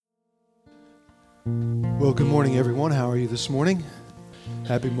Well, good morning, everyone. How are you this morning?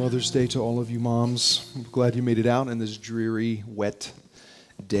 Happy Mother's Day to all of you moms. I'm glad you made it out in this dreary, wet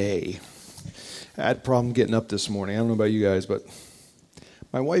day. I had a problem getting up this morning. I don't know about you guys, but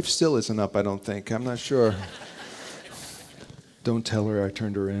my wife still isn't up, I don't think. I'm not sure. Don't tell her I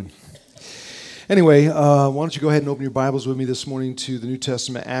turned her in. Anyway, why don't you go ahead and open your Bibles with me this morning to the New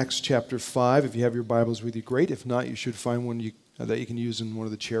Testament, Acts chapter 5. If you have your Bibles with you, great. If not, you should find one that you can use in one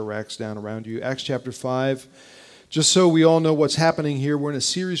of the chair racks down around you. Acts chapter 5. Just so we all know what's happening here, we're in a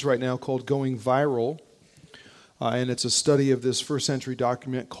series right now called Going Viral. And it's a study of this first century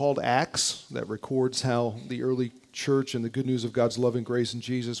document called Acts that records how the early church and the good news of God's love and grace in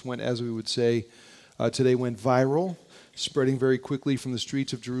Jesus went, as we would say today, went viral, spreading very quickly from the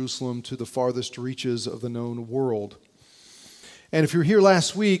streets of Jerusalem to the farthest reaches of the known world. And if you were here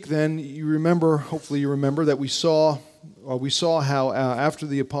last week, then you remember, hopefully you remember, that we saw how after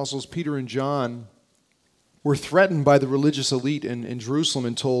the apostles Peter and John were threatened by the religious elite in Jerusalem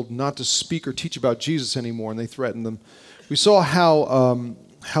and told not to speak or teach about Jesus anymore, and they threatened them. We saw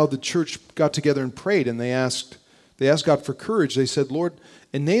how the church got together and prayed, and they asked God for courage. They said, "Lord,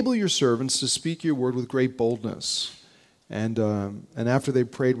 enable your servants to speak your word with great boldness." And after they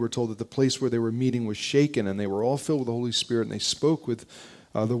prayed, we're told that the place where they were meeting was shaken, and they were all filled with the Holy Spirit, and they spoke with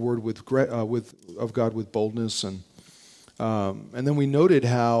the word of God with boldness. And then we noted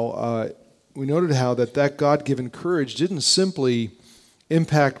how that God-given courage didn't simply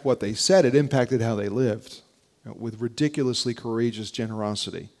impact what they said; it impacted how they lived, with ridiculously courageous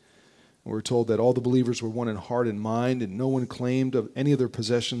generosity. And we're told that all the believers were one in heart and mind, and no one claimed of any of their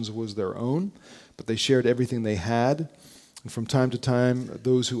possessions was their own, but they shared everything they had. And from time to time,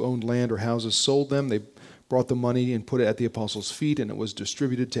 those who owned land or houses sold them. They brought the money and put it at the apostles' feet, and it was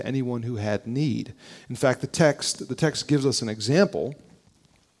distributed to anyone who had need. In fact, the text gives us an example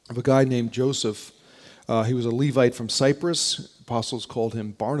of a guy named Joseph. He was a Levite from Cyprus. Apostles called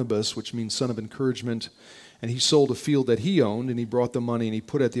him Barnabas, which means son of encouragement. And he sold a field that he owned, and he brought the money and he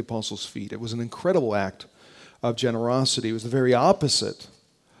put it at the apostles' feet. It was an incredible act of generosity. It was the very opposite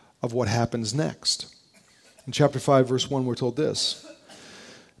of what happens next. In chapter 5, verse 1, we're told this: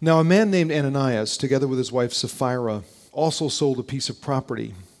 "Now a man named Ananias, together with his wife Sapphira, also sold a piece of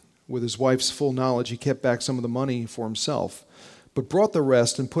property. With his wife's full knowledge, he kept back some of the money for himself, but brought the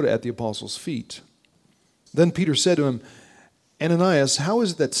rest and put it at the apostles' feet. Then Peter said to him, 'Ananias, how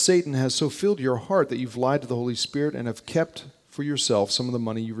is it that Satan has so filled your heart that you've lied to the Holy Spirit and have kept for yourself some of the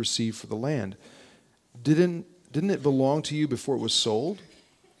money you received for the land? Didn't it belong to you before it was sold?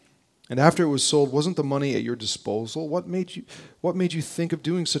 And after it was sold, wasn't the money at your disposal? What made you think of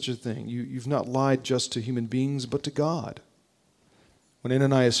doing such a thing? You've not lied just to human beings, but to God.' When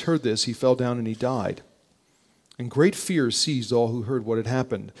Ananias heard this, he fell down and he died. And great fear seized all who heard what had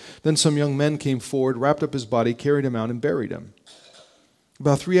happened. Then some young men came forward, wrapped up his body, carried him out, and buried him.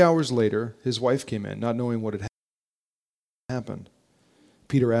 About 3 hours later, his wife came in, not knowing what had happened.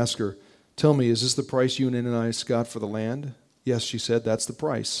 Peter asked her, 'Tell me, is this the price you and Ananias got for the land?' 'Yes,' she said, 'that's the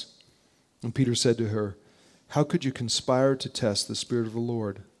price.' And Peter said to her, 'How could you conspire to test the Spirit of the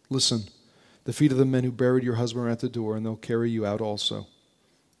Lord? Listen, the feet of the men who buried your husband are at the door, and they'll carry you out also.'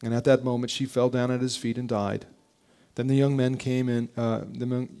 And at that moment she fell down at his feet and died. Then the young men came in,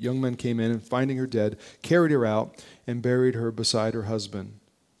 and finding her dead, carried her out and buried her beside her husband.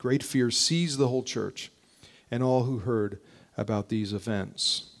 Great fear seized the whole church and all who heard about these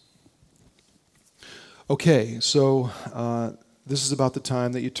events." Okay, so this is about the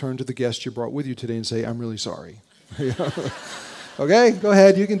time that you turn to the guest you brought with you today and say, "I'm really sorry." Okay, go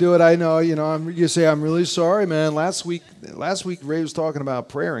ahead. You can do it. I know. You say, "I'm really sorry, man. Last week, Ray was talking about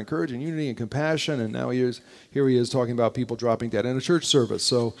prayer, and courage, and unity, and compassion, and now here he is talking about people dropping dead in a church service."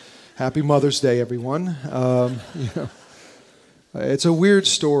 So, happy Mother's Day, everyone. It's a weird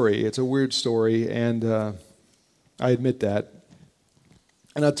story. And I admit that.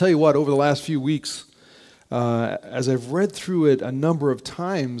 And I'll tell you what. Over the last few weeks, as I've read through it a number of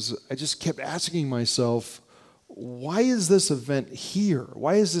times, I just kept asking myself, why is this event here?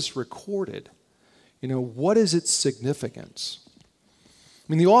 Why is this recorded? What is its significance? I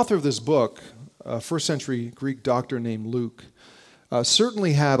mean, the author of this book, a first century Greek doctor named Luke,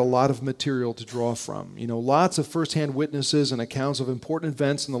 certainly had a lot of material to draw from. Lots of firsthand witnesses and accounts of important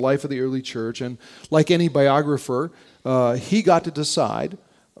events in the life of the early church. And like any biographer, he got to decide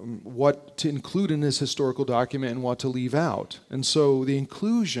what to include in his historical document and what to leave out. And so the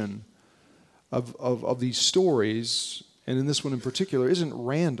inclusion of these stories, and in this one in particular, isn't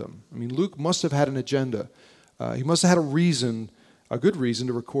random. I mean, Luke must have had an agenda. He must have had a good reason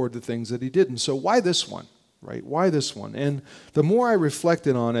to record the things that he did. And so why this one, right? Why this one? And the more I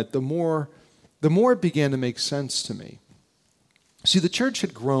reflected on it, the more the more it began to make sense to me. See, the church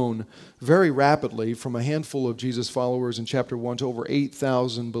had grown very rapidly from a handful of Jesus followers in chapter 1 to over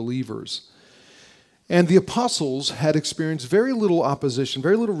 8,000 believers. And the apostles had experienced very little opposition,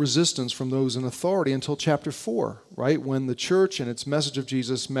 very little resistance from those in authority until chapter 4, right? When the church and its message of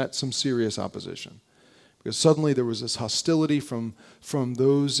Jesus met some serious opposition. Because suddenly there was this hostility from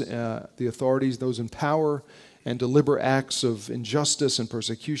those, the authorities, those in power, and deliberate acts of injustice and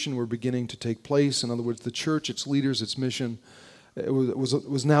persecution were beginning to take place. In other words, the church, its leaders, its mission, it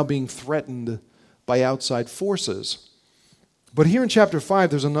was now being threatened by outside forces. But here in chapter 5,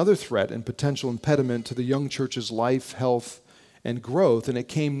 there's another threat and potential impediment to the young church's life, health, and growth, and it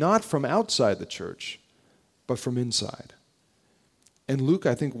came not from outside the church, but from inside. And Luke,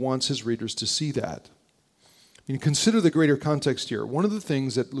 I think, wants his readers to see that. Consider the greater context here. One of the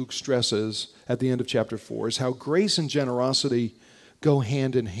things that Luke stresses at the end of chapter 4 is how grace and generosity go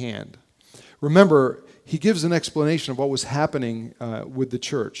hand in hand. Remember, he gives an explanation of what was happening with the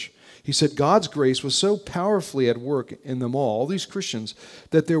church. He said God's grace was so powerfully at work in them all these Christians,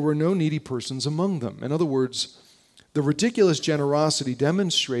 that there were no needy persons among them. In other words, the ridiculous generosity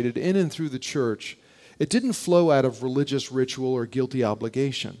demonstrated in and through the church, it didn't flow out of religious ritual or guilty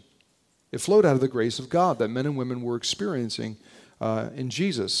obligation. It flowed out of the grace of God that men and women were experiencing in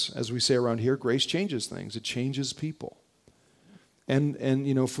Jesus. As we say around here, grace changes things. It changes people. And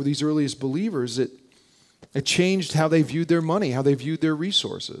for these earliest believers, it changed how they viewed their money, how they viewed their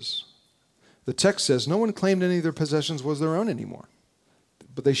resources. The text says no one claimed any of their possessions was their own anymore.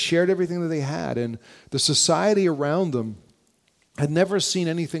 But they shared everything that they had. And the society around them had never seen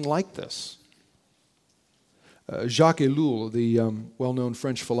anything like this. Jacques Ellul, the well-known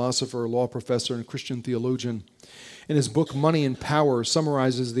French philosopher, law professor, and Christian theologian, in his book Money and Power,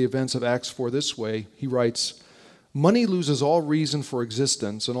 summarizes the events of Acts 4 this way. He writes, "Money loses all reason for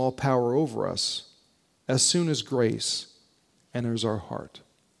existence and all power over us as soon as grace enters our heart."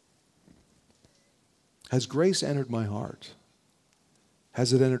 Has grace entered my heart?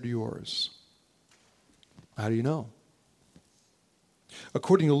 Has it entered yours? How do you know?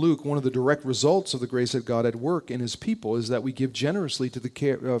 According to Luke, one of the direct results of the grace of God at work in his people is that we give generously to the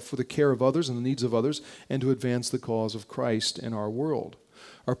care, for the care of others and the needs of others, and to advance the cause of Christ in our world.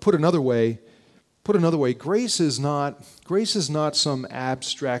 Or put another way, grace is not some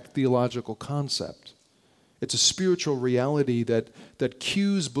abstract theological concept. It's a spiritual reality that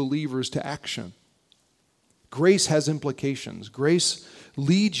cues believers to action. Grace has implications. Grace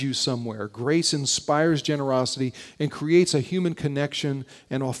leads you somewhere. Grace inspires generosity and creates a human connection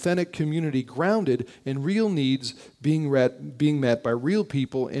and authentic community grounded in real needs being met by real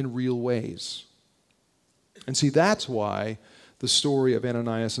people in real ways. And see, that's why the story of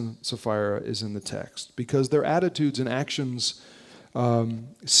Ananias and Sapphira is in the text, because their attitudes and actions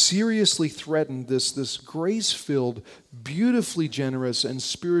seriously threatened this grace-filled, beautifully generous, and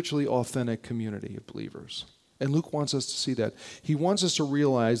spiritually authentic community of believers. And Luke wants us to see that. He wants us to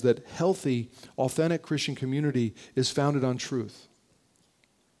realize that healthy, authentic Christian community is founded on truth.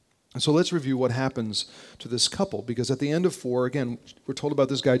 And so let's review what happens to this couple, because at the end of 4, again, we're told about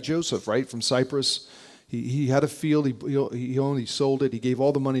this guy Joseph, right, from Cyprus. He had a field, he only sold it, he gave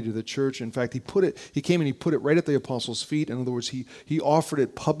all the money to the church. In fact, he came and he put it right at the apostles' feet. In other words, he offered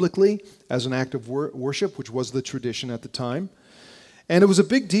it publicly as an act of worship, which was the tradition at the time. And it was a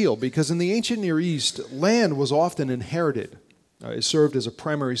big deal because in the ancient Near East, land was often inherited. It served as a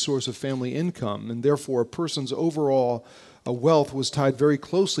primary source of family income, and therefore a person's overall wealth was tied very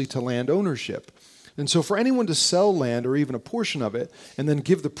closely to land ownership. And so for anyone to sell land or even a portion of it and then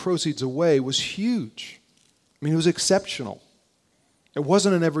give the proceeds away was huge. I mean, it was exceptional. It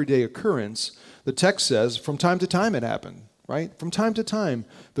wasn't an everyday occurrence. The text says from time to time it happened, right? From time to time,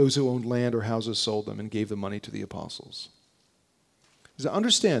 those who owned land or houses sold them and gave the money to the apostles. Because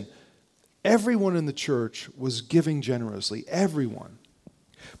understand, everyone in the church was giving generously, everyone.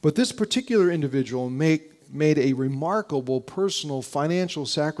 But this particular individual made a remarkable personal financial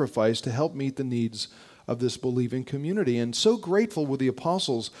sacrifice to help meet the needs of this believing community. And so grateful were the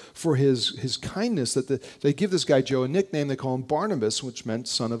apostles for his kindness that they give this guy Joe a nickname. They call him Barnabas, which meant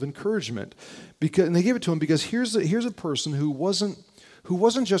son of encouragement. And they gave it to him because here's a person who wasn't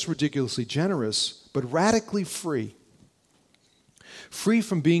just ridiculously generous, but radically free. Free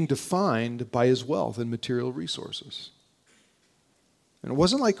from being defined by his wealth and material resources. And it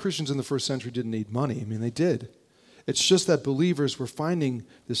wasn't like Christians in the first century didn't need money. I mean, they did. It's just that believers were finding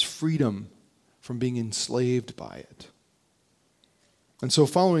this freedom from being enslaved by it. And so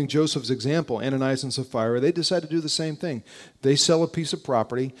following Joseph's example, Ananias and Sapphira, they decided to do the same thing. They sell a piece of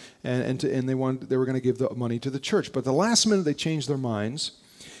property, and they were going to give the money to the church. But at the last minute, they changed their minds,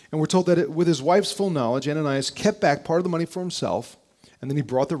 And we're told that with his wife's full knowledge, Ananias kept back part of the money for himself, and then he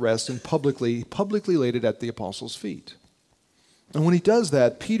brought the rest and publicly laid it at the apostles' feet. And when he does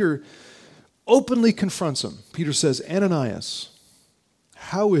that, Peter openly confronts him. Peter says, Ananias,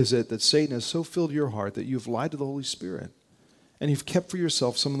 how is it that Satan has so filled your heart that you've lied to the Holy Spirit, and you've kept for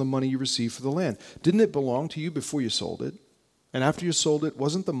yourself some of the money you received for the land? Didn't it belong to you before you sold it? And after you sold it,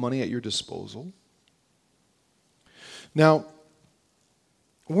 wasn't the money at your disposal? Now,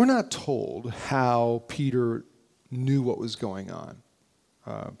 we're not told how Peter knew what was going on.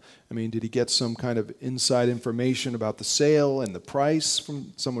 Did he get some kind of inside information about the sale and the price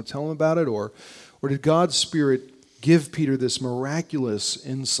from someone telling him about it? Or did God's Spirit give Peter this miraculous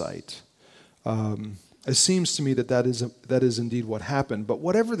insight? It seems to me that is indeed what happened. But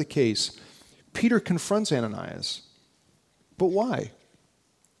whatever the case, Peter confronts Ananias. But why?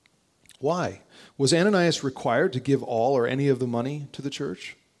 Why? Was Ananias required to give all or any of the money to the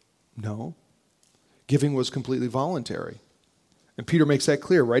church? No. Giving was completely voluntary. And Peter makes that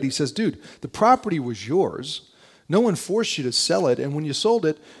clear, right? He says, dude, the property was yours. No one forced you to sell it. And when you sold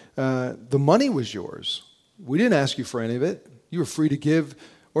it, the money was yours. We didn't ask you for any of it. You were free to give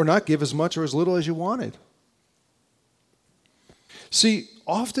or not give as much or as little as you wanted. See,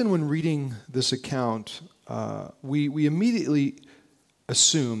 often when reading this account, we immediately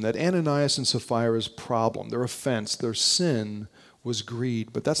assume that Ananias and Sapphira's problem, their offense, their sin was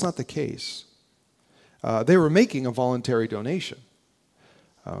greed. But that's not the case. They were making a voluntary donation.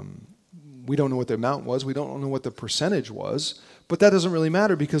 We don't know what the amount was. We don't know what the percentage was. But that doesn't really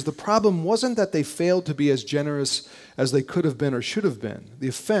matter because the problem wasn't that they failed to be as generous as they could have been or should have been. The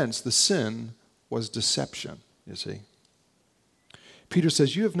offense, the sin, was deception, you see. Peter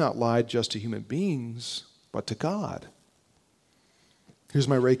says, you have not lied just to human beings, but to God. Here's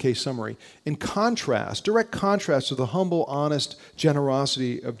my Ray K summary. In contrast, direct contrast to the humble, honest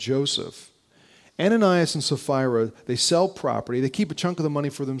generosity of Joseph, Ananias and Sapphira, they sell property, they keep a chunk of the money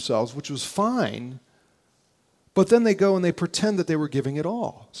for themselves, which was fine, but then they go and they pretend that they were giving it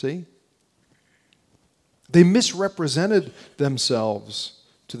all, see? They misrepresented themselves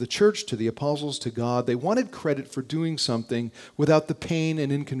to the church, to the apostles, to God. They wanted credit for doing something without the pain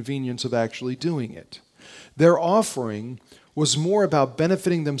and inconvenience of actually doing it. Their offering was more about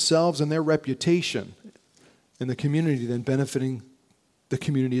benefiting themselves and their reputation in the community than benefiting the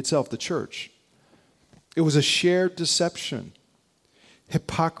community itself, the church. It was a shared deception,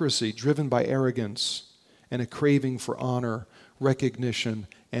 hypocrisy driven by arrogance, and a craving for honor, recognition,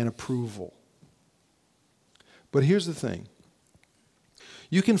 and approval. But here's the thing.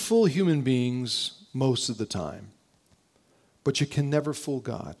 You can fool human beings most of the time, but you can never fool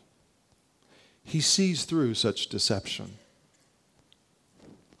God. He sees through such deception.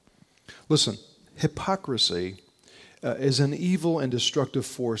 Listen, hypocrisy is an evil and destructive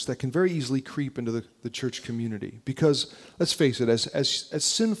force that can very easily creep into the church community. Because, let's face it, as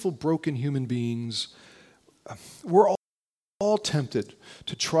sinful, broken human beings, we're all tempted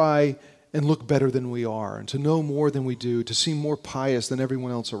to try and look better than we are, and to know more than we do, to seem more pious than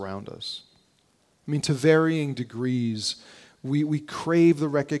everyone else around us. To varying degrees, we crave the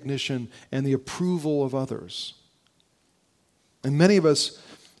recognition and the approval of others. And many of us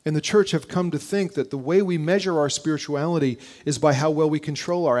in the church have come to think that the way we measure our spirituality is by how well we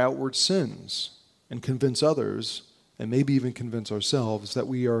control our outward sins and convince others, and maybe even convince ourselves, that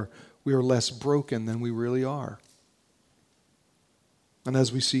we are less broken than we really are. And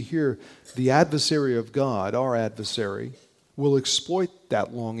as we see here, the adversary of God, our adversary, will exploit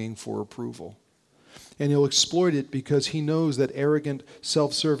that longing for approval. And he'll exploit it because he knows that arrogant,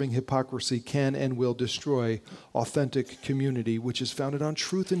 self-serving hypocrisy can and will destroy authentic community, which is founded on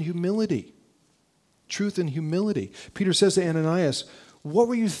truth and humility. Truth and humility. Peter says to Ananias, what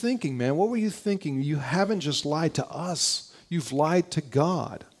were you thinking, man? What were you thinking? You haven't just lied to us. You've lied to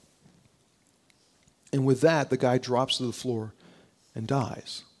God. And with that, the guy drops to the floor and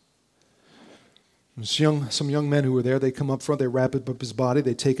dies. Some young men who were there, they come up front, they wrap up his body,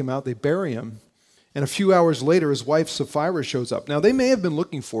 they take him out, they bury him. And a few hours later, his wife Sapphira shows up. Now, they may have been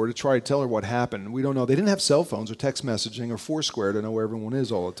looking for her to try to tell her what happened. We don't know. They didn't have cell phones or text messaging or Foursquare to know where everyone is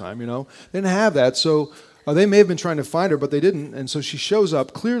all the time, They didn't have that. So they may have been trying to find her, but they didn't. And so she shows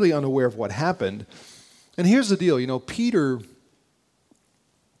up, clearly unaware of what happened. And here's the deal. Peter,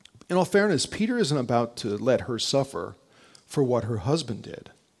 in all fairness, Peter isn't about to let her suffer for what her husband did.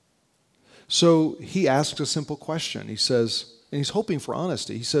 So he asks a simple question. He says, and he's hoping for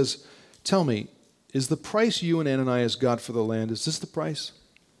honesty. He says, tell me, is the price you and Ananias got for the land, is this the price?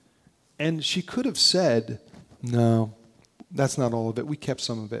 And she could have said, no, that's not all of it. We kept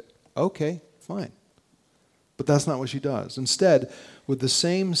some of it. Okay, fine. But that's not what she does. Instead, with the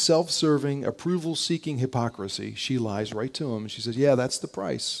same self-serving, approval-seeking hypocrisy, she lies right to him. She says, yeah, that's the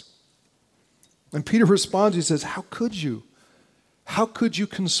price. And Peter responds, he says, how could you? How could you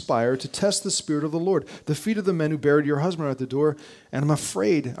conspire to test the Spirit of the Lord? The feet of the men who buried your husband are at the door, and I'm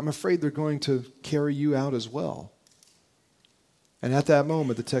afraid they're going to carry you out as well. And at that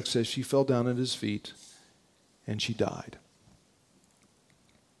moment, the text says she fell down at his feet and she died.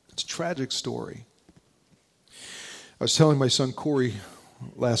 It's a tragic story. I was telling my son Corey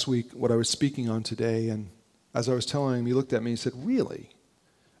last week what I was speaking on today, and as I was telling him, he looked at me and said, really?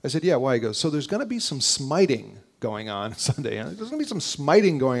 I said, yeah, why? He goes, so there's going to be some smiting going on Sunday. There's going to be some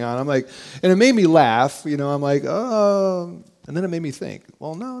smiting going on. I'm like, and it made me laugh. I'm like, oh. And then it made me think,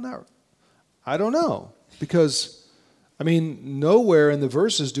 well, no, I don't know. Because, nowhere in the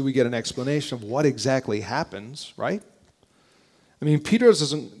verses do we get an explanation of what exactly happens, right? Peter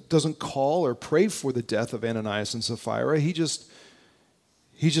doesn't call or pray for the death of Ananias and Sapphira. He just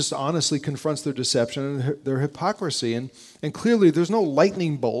honestly confronts their deception and their hypocrisy. And clearly there's no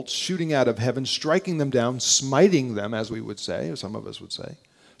lightning bolts shooting out of heaven, striking them down, smiting them, as we would say, or some of us would say.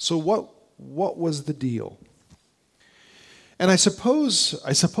 So what was the deal? And I suppose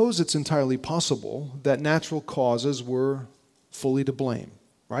it's entirely possible that natural causes were fully to blame,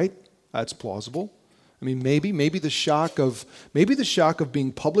 right? That's plausible. Maybe the shock of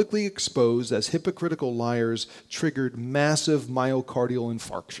being publicly exposed as hypocritical liars triggered massive myocardial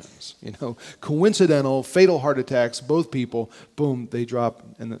infarctions. Coincidental, fatal heart attacks, both people, boom, they drop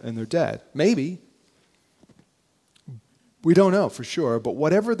and they're dead. Maybe. We don't know for sure, but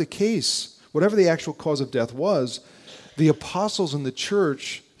whatever the case, whatever the actual cause of death was, the apostles in the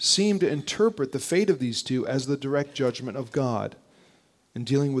church seemed to interpret the fate of these two as the direct judgment of God in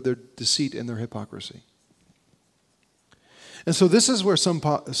dealing with their deceit and their hypocrisy. And so this is where some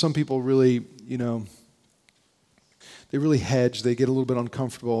people really, they really hedge, they get a little bit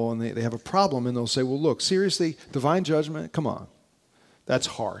uncomfortable, and they have a problem, and they'll say, well, look, seriously, divine judgment, come on, that's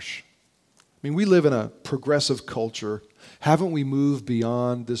harsh. We live in a progressive culture. Haven't we moved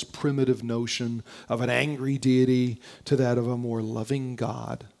beyond this primitive notion of an angry deity to that of a more loving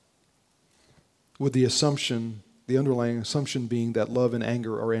God? With the underlying assumption being that love and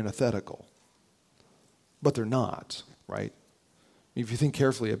anger are antithetical. But they're not, right? If you think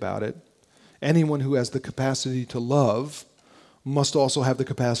carefully about it, anyone who has the capacity to love must also have the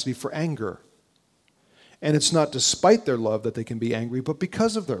capacity for anger. And it's not despite their love that they can be angry, but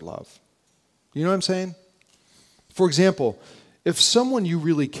because of their love. You know what I'm saying? For example, if someone you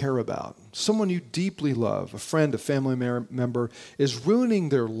really care about, someone you deeply love, a friend, a family member, is ruining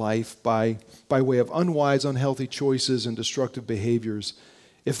their life by way of unwise, unhealthy choices and destructive behaviors,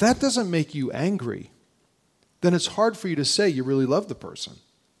 if that doesn't make you angry, then it's hard for you to say you really love the person,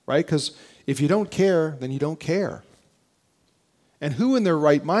 right? Because if you don't care, then you don't care. And who in their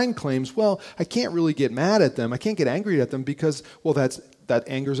right mind claims, well, I can't really get mad at them, I can't get angry at them because, well, that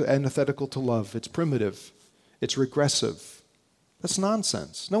anger is antithetical to love. It's primitive. It's regressive. That's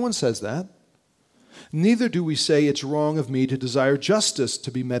nonsense. No one says that. Neither do we say it's wrong of me to desire justice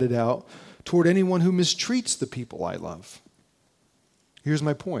to be meted out toward anyone who mistreats the people I love. Here's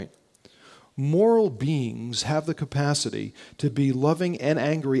my point. Moral beings have the capacity to be loving and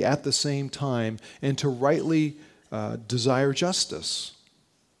angry at the same time and to rightly desire justice.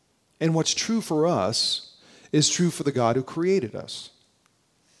 And what's true for us is true for the God who created us.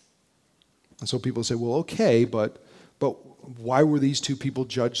 And so people say, well, okay, but why were these two people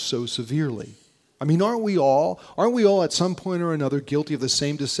judged so severely? Aren't we all at some point or another guilty of the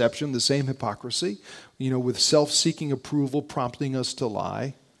same deception, the same hypocrisy, with self-seeking approval prompting us to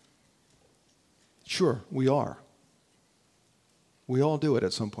lie? Sure, we are. We all do it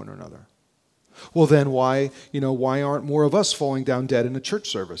at some point or another. Well, then why aren't more of us falling down dead in a church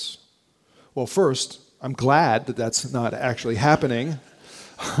service? Well, first, I'm glad that that's not actually happening.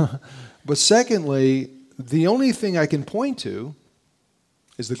 But secondly, the only thing I can point to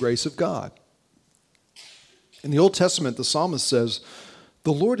is the grace of God. In the Old Testament, the psalmist says,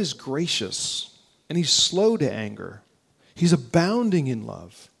 the Lord is gracious, and he's slow to anger. He's abounding in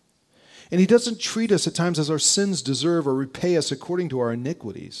love. And he doesn't treat us at times as our sins deserve or repay us according to our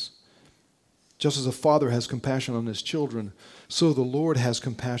iniquities. Just as a father has compassion on his children, so the Lord has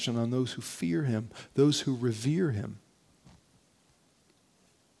compassion on those who fear him, those who revere him.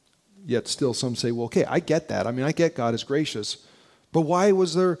 Yet still some say, well, okay, I get that. I get God is gracious. But why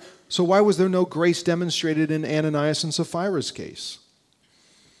was there no grace demonstrated in Ananias and Sapphira's case?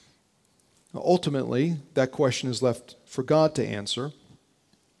 Ultimately, that question is left for God to answer.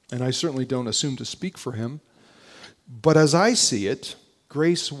 And I certainly don't assume to speak for him. But as I see it,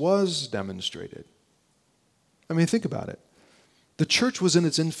 grace was demonstrated. I mean, think about it. The church was in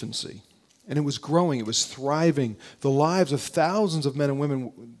its infancy, and it was growing, it was thriving. The lives of thousands of men and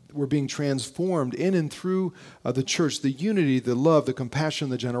women were being transformed in and through the church. The unity, the love, the compassion,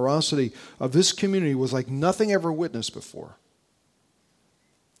 the generosity of this community was like nothing ever witnessed before.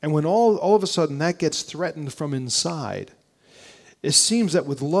 And when all of a sudden that gets threatened from inside, it seems that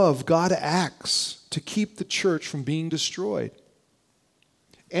with love, God acts to keep the church from being destroyed.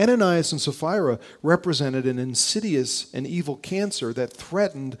 Ananias and Sapphira represented an insidious and evil cancer that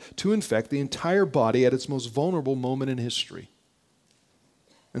threatened to infect the entire body at its most vulnerable moment in history.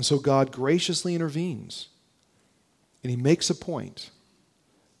 And so God graciously intervenes, and he makes a point,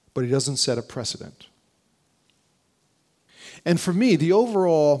 but he doesn't set a precedent. And for me, the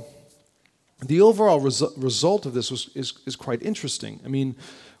overall result of this is quite interesting. I mean,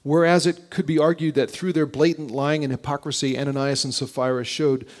 whereas it could be argued that through their blatant lying and hypocrisy, Ananias and Sapphira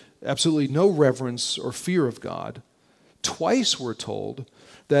showed absolutely no reverence or fear of God, twice we're told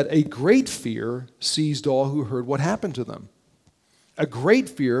that a great fear seized all who heard what happened to them. A great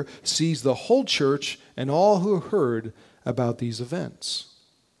fear seized the whole church and all who heard about these events.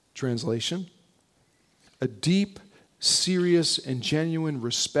 Translation: a deep, serious, and genuine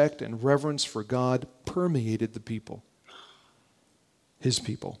respect and reverence for God permeated the people, his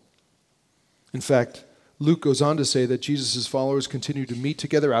people. In fact, Luke goes on to say that Jesus' followers continued to meet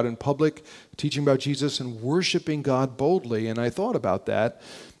together out in public, teaching about Jesus and worshiping God boldly. And I thought about that,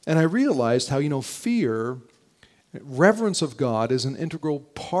 and I realized how, fear, reverence of God is an integral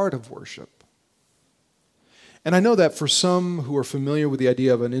part of worship. And I know that for some who are familiar with the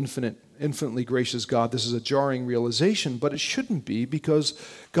idea of an infinitely gracious God, this is a jarring realization, but it shouldn't be, because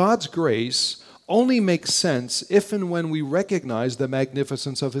God's grace only makes sense if and when we recognize the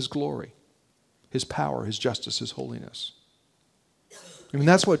magnificence of his glory, his power, his justice, his holiness. I mean,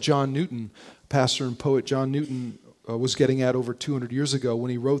 that's what John Newton, pastor and poet John Newton, was getting at over 200 years ago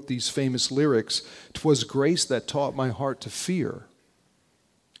when he wrote these famous lyrics: "'Twas grace that taught my heart to fear,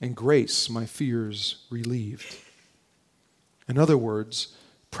 and grace my fears relieved." In other words,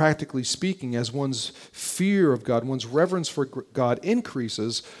 practically speaking, as one's fear of God, one's reverence for God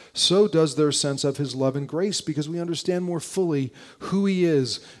increases, so does their sense of his love and grace, because we understand more fully who he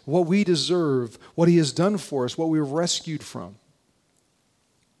is, what we deserve, what he has done for us, what we were rescued from.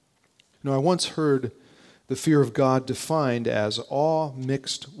 I once heard the fear of God defined as awe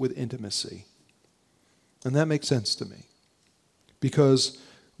mixed with intimacy. And that makes sense to me, because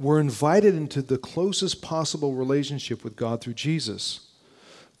we're invited into the closest possible relationship with God through Jesus.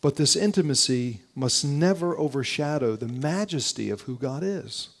 But this intimacy must never overshadow the majesty of who God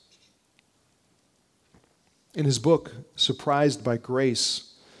is. In his book, Surprised by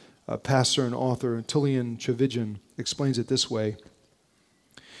Grace, pastor and author Tullian Tchividjian explains it this way.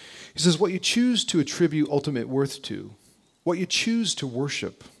 He says, what you choose to attribute ultimate worth to, what you choose to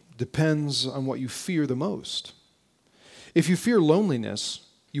worship, depends on what you fear the most. If you fear loneliness,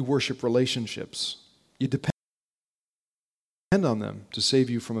 you worship relationships. You depend on them to save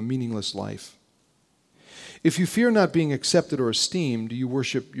you from a meaningless life. If you fear not being accepted or esteemed, you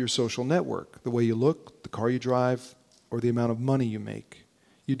worship your social network, the way you look, the car you drive, or the amount of money you make.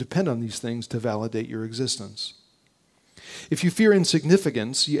 You depend on these things to validate your existence. If you fear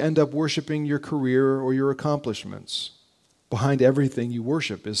insignificance, you end up worshiping your career or your accomplishments. Behind everything you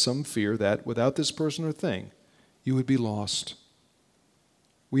worship is some fear that without this person or thing, you would be lost.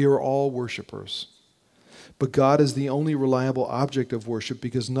 We are all worshipers. But God is the only reliable object of worship,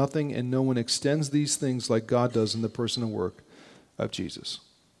 because nothing and no one extends these things like God does in the person and work of Jesus.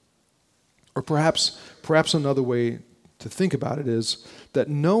 Or perhaps another way to think about it is that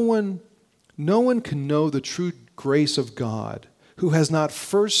no one can know the true grace of God who has not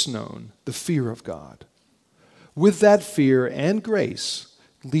first known the fear of God, with that fear and grace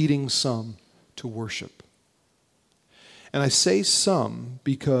leading some to worship. And I say some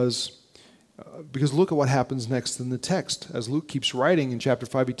because look at what happens next in the text. As Luke keeps writing in chapter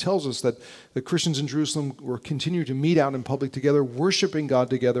 5, he tells us that the Christians in Jerusalem were continuing to meet out in public together, worshiping God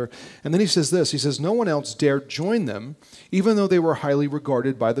together. And then he says this, he says, no one else dared join them, even though they were highly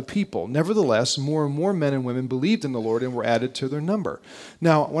regarded by the people. Nevertheless, more and more men and women believed in the Lord and were added to their number.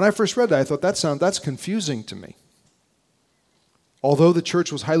 Now, when I first read that, I thought that's confusing to me. Although the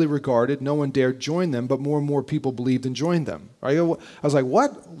church was highly regarded, no one dared join them, but more and more people believed and joined them. I was like,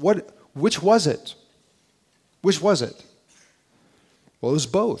 what? Which was it? Which was it? Well, it was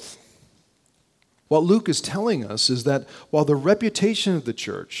both. What Luke is telling us is that while the reputation of the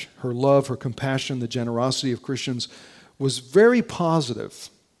church, her love, her compassion, the generosity of Christians was very positive,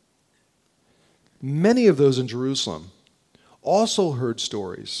 many of those in Jerusalem also heard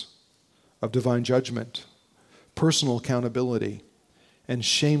stories of divine judgment, personal accountability, and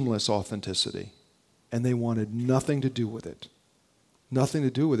shameless authenticity. And they wanted nothing to do with it. Nothing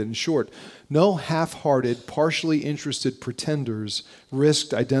to do with it. In short, no half-hearted, partially interested pretenders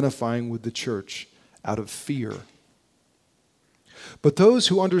risked identifying with the church out of fear. But those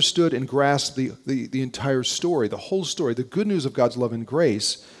who understood and grasped the entire story, the whole story, the good news of God's love and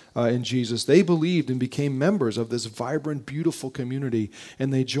grace in Jesus, they believed and became members of this vibrant, beautiful community,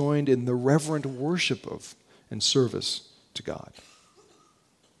 and they joined in the reverent worship of and service to God.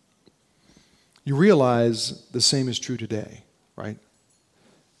 You realize the same is true today, right?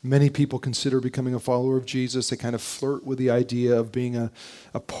 Many people consider becoming a follower of Jesus. They kind of flirt with the idea of being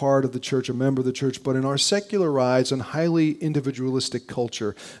a part of the church, a member of the church. But in our secularized and highly individualistic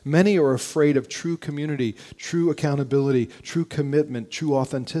culture, many are afraid of true community, true accountability, true commitment, true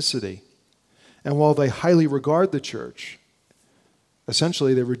authenticity. And while they highly regard the church,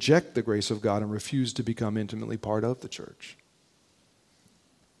 essentially they reject the grace of God and refuse to become intimately part of the church.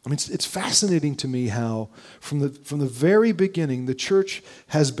 I mean, it's fascinating to me how from the very beginning the church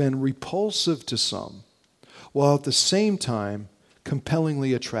has been repulsive to some, while at the same time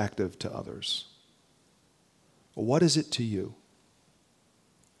compellingly attractive to others. What is it to you?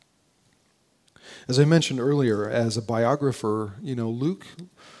 As I mentioned earlier, as a biographer, Luke,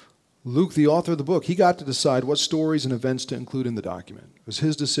 the author of the book, he got to decide what stories and events to include in the document. It was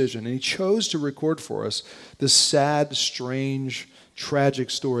his decision, and he chose to record for us this sad, strange, tragic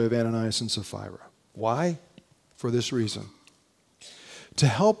story of Ananias and Sapphira. Why? For this reason. To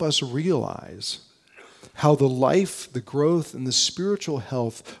help us realize how the life, the growth, and the spiritual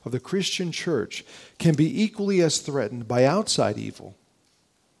health of the Christian church can be equally as threatened by outside evil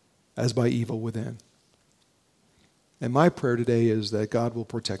as by evil within. And my prayer today is that God will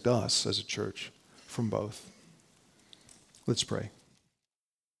protect us as a church from both. Let's pray.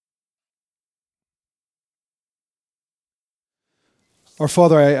 Our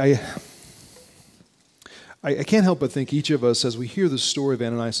Father, I can't help but think each of us, as we hear the story of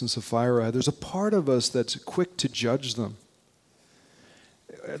Ananias and Sapphira, there's a part of us that's quick to judge them.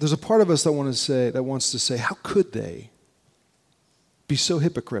 There's a part of us that wants to say, how could they be so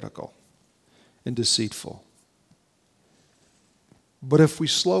hypocritical and deceitful? But if we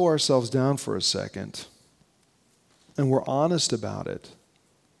slow ourselves down for a second and we're honest about it,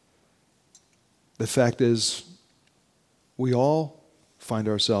 the fact is we all find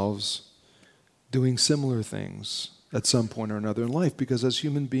ourselves doing similar things at some point or another in life, because as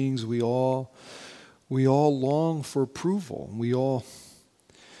human beings we all long for approval.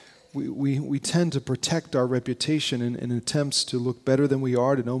 We tend to protect our reputation in attempts to look better than we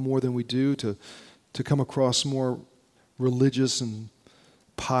are, to know more than we do, to come across more religious and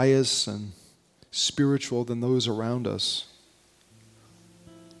pious and spiritual than those around us.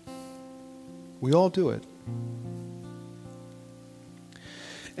 We all do it.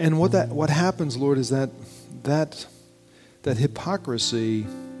 And what happens, Lord, is that hypocrisy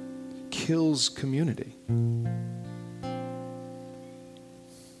kills community. And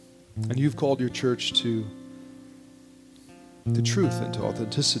you've called your church to truth and to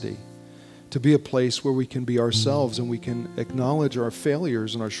authenticity, to be a place where we can be ourselves and we can acknowledge our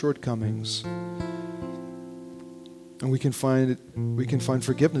failures and our shortcomings. And we can find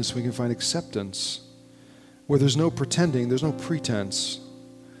forgiveness, we can find acceptance, where there's no pretending, there's no pretense.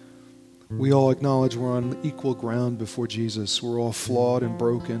 We all acknowledge we're on equal ground before Jesus. We're all flawed and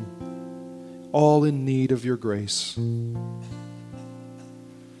broken, all in need of your grace.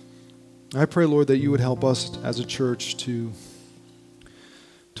 I pray, Lord, that you would help us as a church to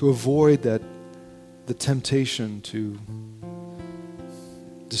avoid the temptation to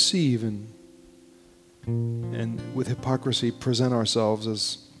deceive and with hypocrisy present ourselves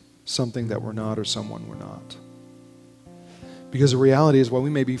as something that we're not or someone we're not. Because the reality is, while we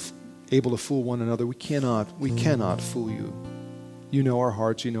may be able to fool one another, we cannot fool you. You know our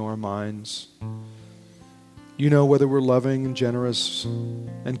hearts, you know our minds. You know whether we're loving and generous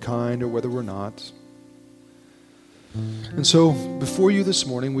and kind or whether we're not. And so before you this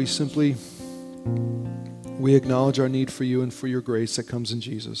morning, we acknowledge our need for you and for your grace that comes in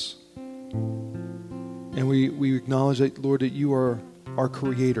Jesus. And we acknowledge that, Lord, that you are our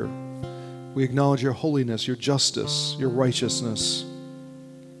creator. We acknowledge your holiness, your justice, your righteousness.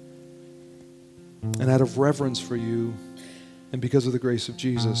 And out of reverence for you and because of the grace of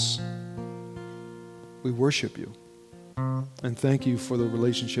Jesus, we worship you and thank you for the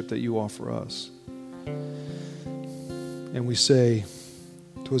relationship that you offer us. And we say,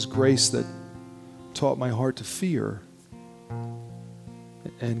 'twas grace that taught my heart to fear,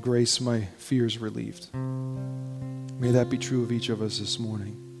 and grace my fears relieved. May that be true of each of us this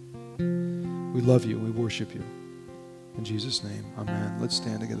morning. We love you and we worship you. In Jesus' name, amen. Let's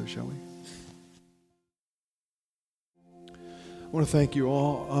stand together, shall we? I want to thank you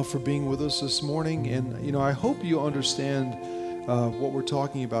all for being with us this morning. And, I hope you understand what we're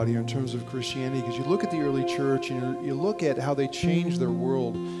talking about here in terms of Christianity, because you look at the early church and you look at how they changed their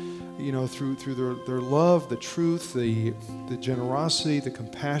world, through their love, the truth, the generosity, the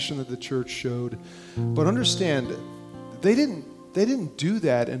compassion that the church showed. But understand, they didn't do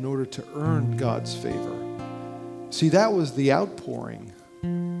that in order to earn God's favor. See, that was the outpouring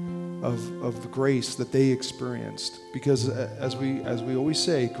of the grace that they experienced. Because as we always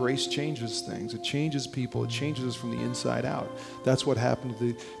say, grace changes things. It changes people. It changes us from the inside out. That's what happened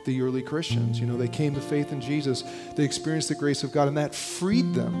to the early Christians. They came to faith in Jesus. They experienced the grace of God, and that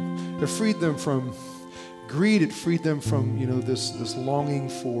freed them. It freed them from greed. It freed them from this longing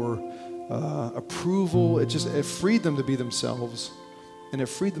for approval. It freed them to be themselves, and it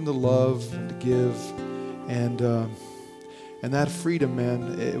freed them to love and to give. And that freedom,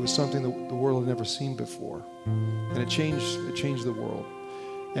 man, it was something that the world had never seen before. And it changed the world.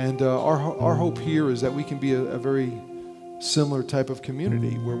 And our hope here is that we can be a very similar type of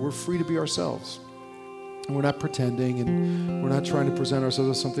community where we're free to be ourselves. And we're not pretending, and we're not trying to present ourselves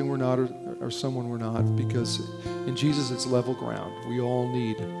as something we're not or someone we're not, because in Jesus it's level ground. We all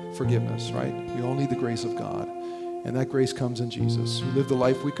need forgiveness, right? We all need the grace of God. And that grace comes in Jesus, who lived the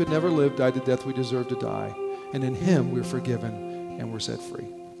life we could never live, died the death we deserve to die. And in him we're forgiven and we're set free.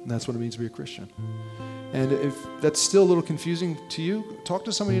 And that's what it means to be a Christian. And if that's still a little confusing to you, talk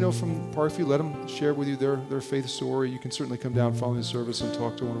to somebody you know from Parkview. Let them share with you their faith story. You can certainly come down following the service and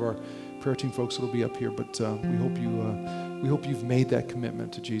talk to one of our prayer team folks that'll be up here. But we hope you've made that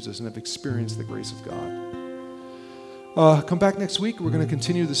commitment to Jesus and have experienced the grace of God. Come back next week. We're going to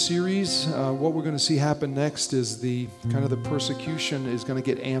continue the series. What we're going to see happen next is the persecution is going to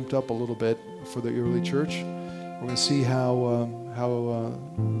get amped up a little bit for the early church. We're going to see how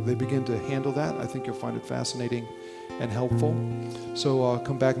they begin to handle that. I think you'll find it fascinating and helpful. So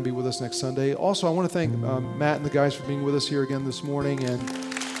come back and be with us next Sunday. Also, I want to thank Matt and the guys for being with us here again this morning. And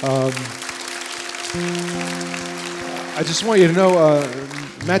I just want you to know,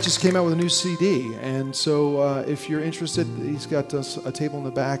 Matt just came out with a new CD, and so if you're interested, he's got a table in the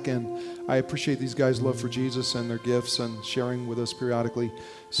back, and I appreciate these guys' love for Jesus and their gifts and sharing with us periodically.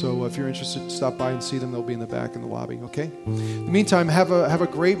 So if you're interested, stop by and see them. They'll be in the back in the lobby, okay? In the meantime, have a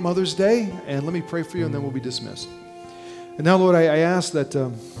great Mother's Day, and let me pray for you, and then we'll be dismissed. And now, Lord, I ask that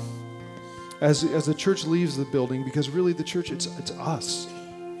as the church leaves the building, because really the church, it's us,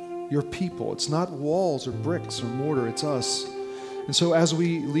 your people. It's not walls or bricks or mortar, it's us. And so as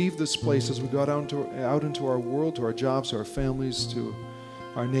we leave this place, as we go out into our world, to our jobs, to our families, to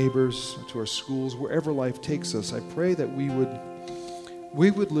our neighbors, to our schools, wherever life takes us, I pray that we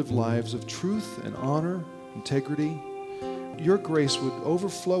would live lives of truth and honor, integrity. Your grace would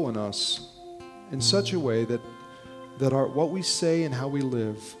overflow in us in such a way that what we say and how we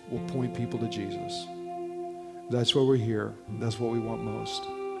live will point people to Jesus. That's why we're here. That's what we want most.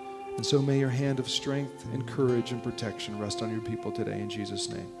 And so may your hand of strength and courage and protection rest on your people today in Jesus'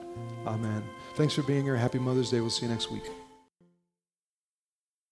 name. Amen. Thanks for being here. Happy Mother's Day. We'll see you next week.